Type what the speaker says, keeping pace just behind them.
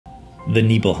The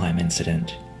Nibelheim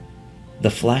Incident. The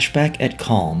flashback at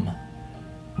Calm.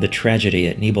 The tragedy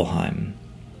at Nibelheim.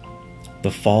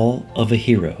 The fall of a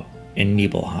hero in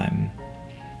Nibelheim.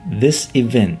 This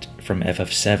event from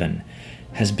FF7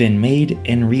 has been made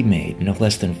and remade no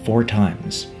less than 4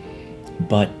 times,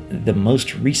 but the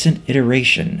most recent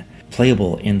iteration,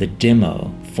 playable in the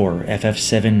demo for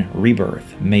FF7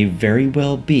 Rebirth, may very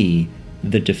well be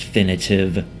the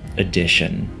definitive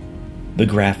edition. The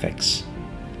graphics,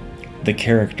 the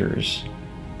characters,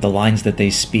 the lines that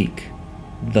they speak,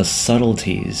 the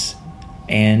subtleties,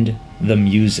 and the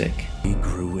music. He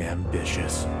grew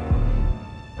ambitious.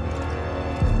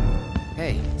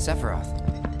 Hey, Sephiroth.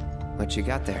 What you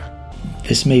got there?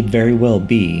 This may very well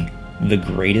be the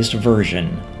greatest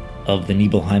version of the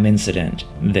Nibelheim Incident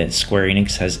that Square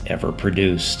Enix has ever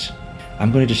produced.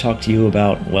 I'm going to talk to you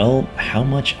about, well, how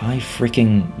much I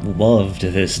freaking loved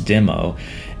this demo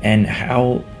and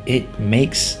how it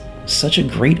makes such a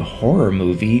great horror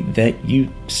movie that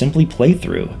you simply play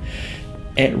through.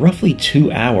 At roughly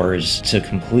 2 hours to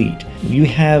complete, you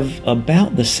have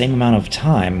about the same amount of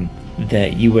time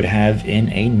that you would have in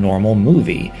a normal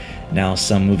movie. Now,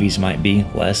 some movies might be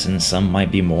less and some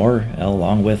might be more,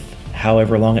 along with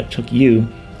however long it took you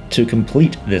to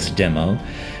complete this demo.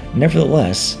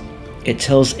 Nevertheless, it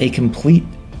tells a complete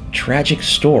tragic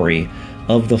story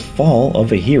of the fall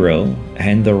of a hero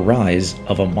and the rise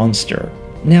of a monster.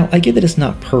 Now, I get that it's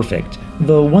not perfect.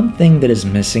 The one thing that is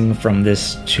missing from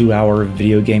this 2-hour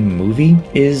video game movie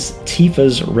is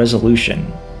Tifa's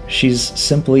resolution. She's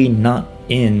simply not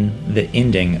in the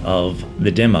ending of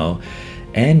the demo.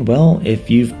 And, well,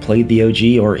 if you've played the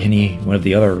OG or any one of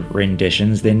the other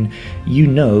renditions, then you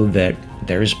know that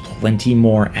there's plenty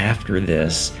more after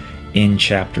this in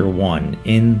Chapter 1,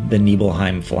 in the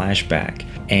Nibelheim flashback.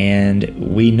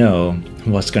 And we know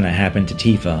what's going to happen to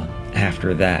Tifa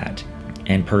after that.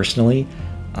 And personally,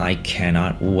 I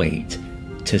cannot wait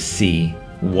to see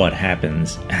what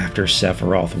happens after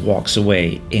Sephiroth walks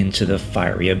away into the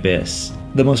fiery abyss.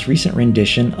 The most recent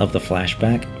rendition of the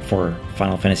flashback for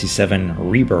Final Fantasy VII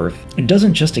Rebirth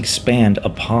doesn't just expand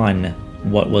upon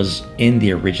what was in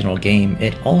the original game,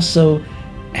 it also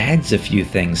adds a few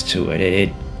things to it.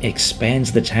 It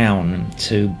expands the town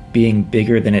to being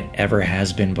bigger than it ever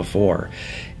has been before.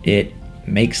 It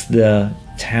makes the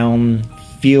town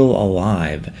feel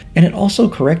alive, and it also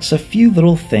corrects a few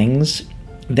little things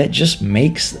that just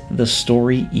makes the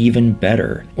story even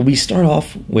better. We start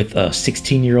off with a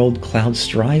 16-year-old Cloud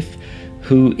Strife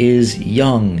who is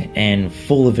young and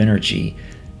full of energy,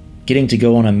 getting to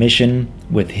go on a mission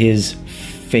with his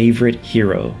favorite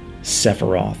hero,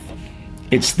 Sephiroth.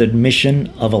 It's the mission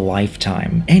of a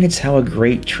lifetime, and it's how a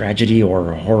great tragedy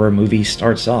or horror movie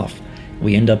starts off.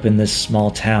 We end up in this small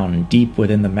town deep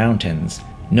within the mountains.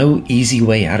 No easy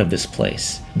way out of this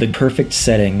place. The perfect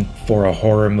setting for a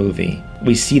horror movie.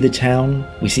 We see the town,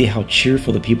 we see how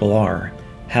cheerful the people are,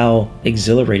 how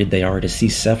exhilarated they are to see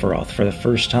Sephiroth for the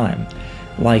first time.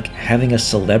 Like having a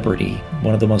celebrity,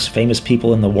 one of the most famous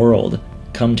people in the world,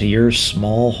 come to your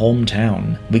small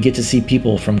hometown. We get to see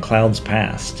people from Cloud's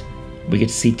past. We get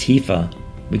to see Tifa,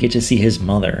 we get to see his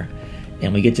mother,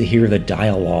 and we get to hear the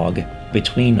dialogue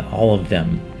between all of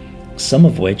them. Some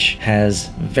of which has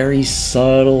very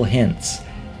subtle hints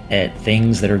at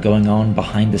things that are going on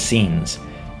behind the scenes,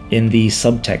 in the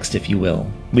subtext, if you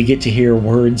will. We get to hear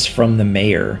words from the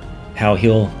mayor, how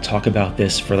he'll talk about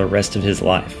this for the rest of his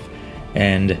life.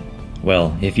 And,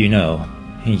 well, if you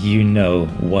know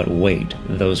what weight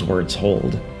those words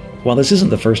hold. While this isn't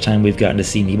the first time we've gotten to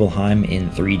see Nibelheim in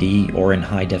 3D or in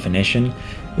high definition,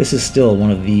 this is still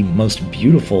one of the most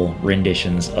beautiful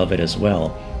renditions of it as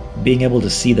well. Being able to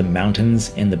see the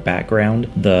mountains in the background,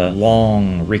 the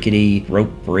long, rickety rope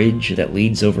bridge that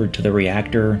leads over to the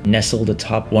reactor, nestled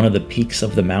atop one of the peaks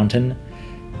of the mountain,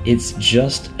 it's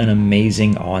just an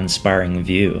amazing, awe-inspiring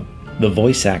view. The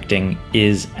voice acting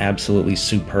is absolutely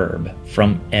superb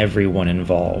from everyone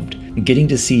involved. Getting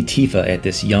to see Tifa at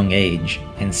this young age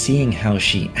and seeing how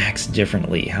she acts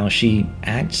differently, how she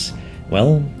acts,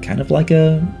 well, kind of like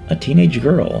a teenage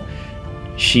girl.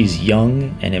 She's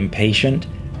young and impatient,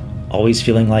 always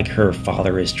feeling like her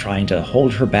father is trying to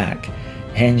hold her back,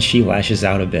 and she lashes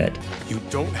out a bit. You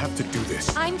don't have to do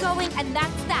this. I'm going, and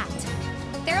that's that.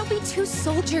 There'll be 2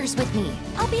 soldiers with me.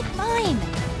 I'll be fine.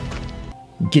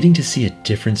 Getting to see a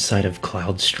different side of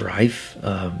Cloud Strife,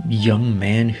 a young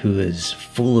man who is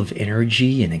full of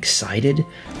energy and excited.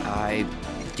 I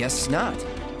guess not.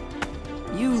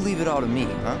 You leave it all to me,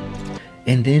 huh?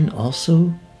 And then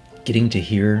also getting to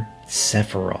hear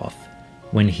Sephiroth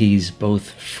when he's both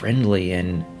friendly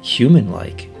and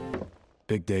human-like.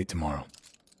 Big day tomorrow.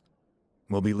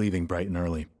 We'll be leaving bright and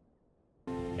early.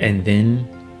 And then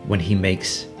when he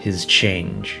makes his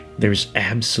change, there's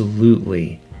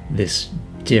absolutely this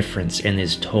difference in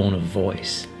his tone of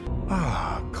voice.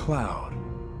 Ah, Cloud.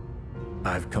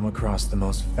 I've come across the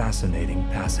most fascinating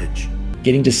passage.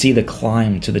 Getting to see the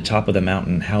climb to the top of the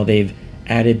mountain, how they've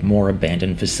added more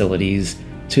abandoned facilities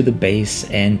to the base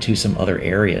and to some other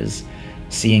areas.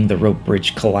 Seeing the rope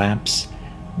bridge collapse,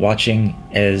 watching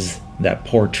as that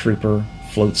poor trooper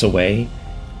floats away,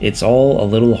 it's all a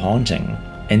little haunting.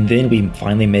 And then we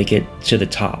finally make it to the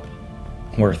top,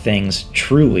 where things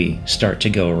truly start to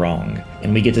go wrong.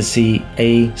 And we get to see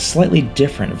a slightly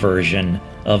different version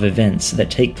of events that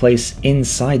take place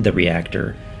inside the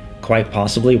reactor. Quite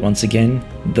possibly, once again,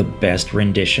 the best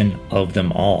rendition of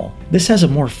them all. This has a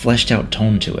more fleshed out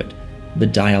tone to it. The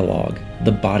dialogue,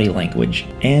 the body language,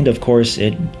 and of course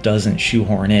it doesn't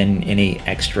shoehorn in any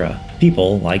extra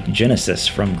people like Genesis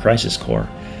from Crisis Core.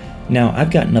 Now,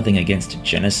 I've got nothing against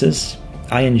Genesis.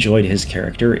 I enjoyed his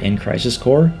character in Crisis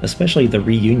Core, especially the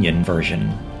reunion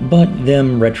version, but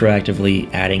them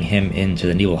retroactively adding him into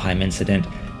the Nibelheim incident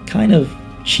kind of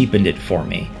cheapened it for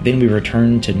me. Then we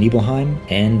return to Nibelheim,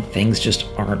 and things just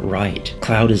aren't right.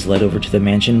 Cloud is led over to the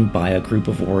mansion by a group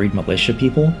of worried militia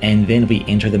people, and then we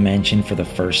enter the mansion for the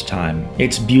first time.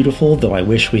 It's beautiful, though I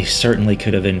wish we certainly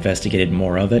could have investigated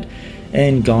more of it,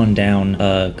 and gone down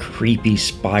a creepy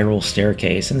spiral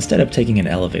staircase instead of taking an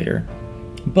elevator.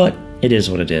 But it is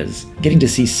what it is. Getting to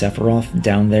see Sephiroth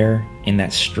down there in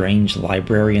that strange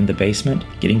library in the basement,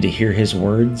 getting to hear his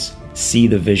words, see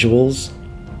the visuals,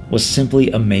 was simply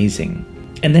amazing.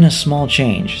 And then a small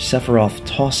change, Sephiroth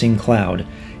tossing Cloud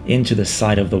into the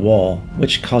side of the wall,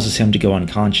 which causes him to go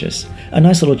unconscious. A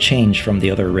nice little change from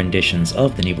the other renditions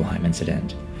of the Nibelheim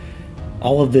incident.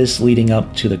 All of this leading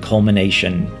up to the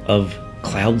culmination of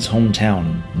Cloud's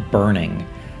hometown burning,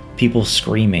 people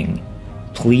screaming,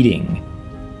 pleading,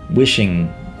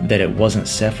 wishing that it wasn't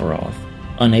Sephiroth,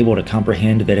 unable to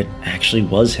comprehend that it actually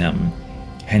was him.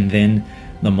 And then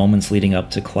the moments leading up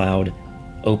to Cloud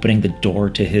opening the door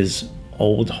to his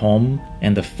old home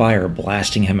and the fire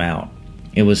blasting him out.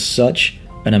 It was such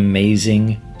an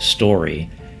amazing story.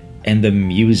 And the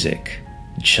music,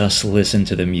 just listen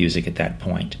to the music at that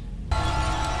point.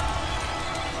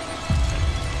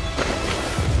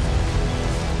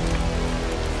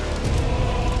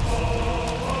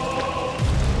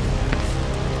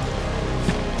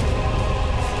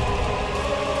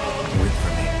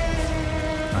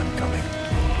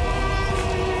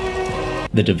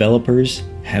 The developers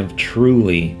have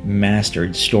truly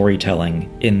mastered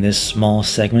storytelling in this small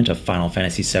segment of Final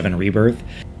Fantasy VII Rebirth,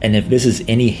 and if this is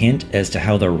any hint as to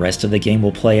how the rest of the game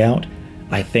will play out,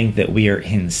 I think that we are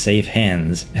in safe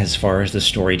hands as far as the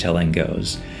storytelling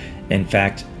goes. In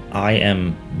fact, I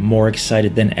am more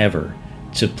excited than ever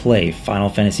to play Final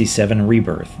Fantasy VII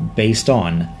Rebirth based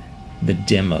on the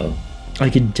demo. I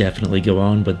could definitely go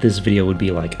on, but this video would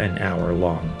be like an hour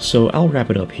long, so I'll wrap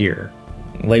it up here.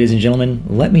 Ladies and gentlemen,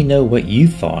 let me know what you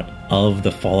thought of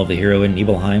the Fall of the Hero in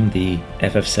Nibelheim, the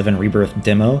FF7 Rebirth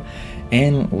demo,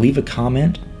 and leave a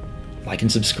comment, like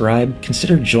and subscribe,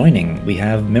 consider joining. We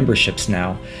have memberships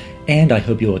now, and I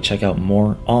hope you will check out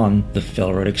more on the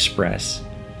FailroadExpress.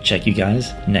 Check you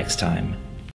guys next time.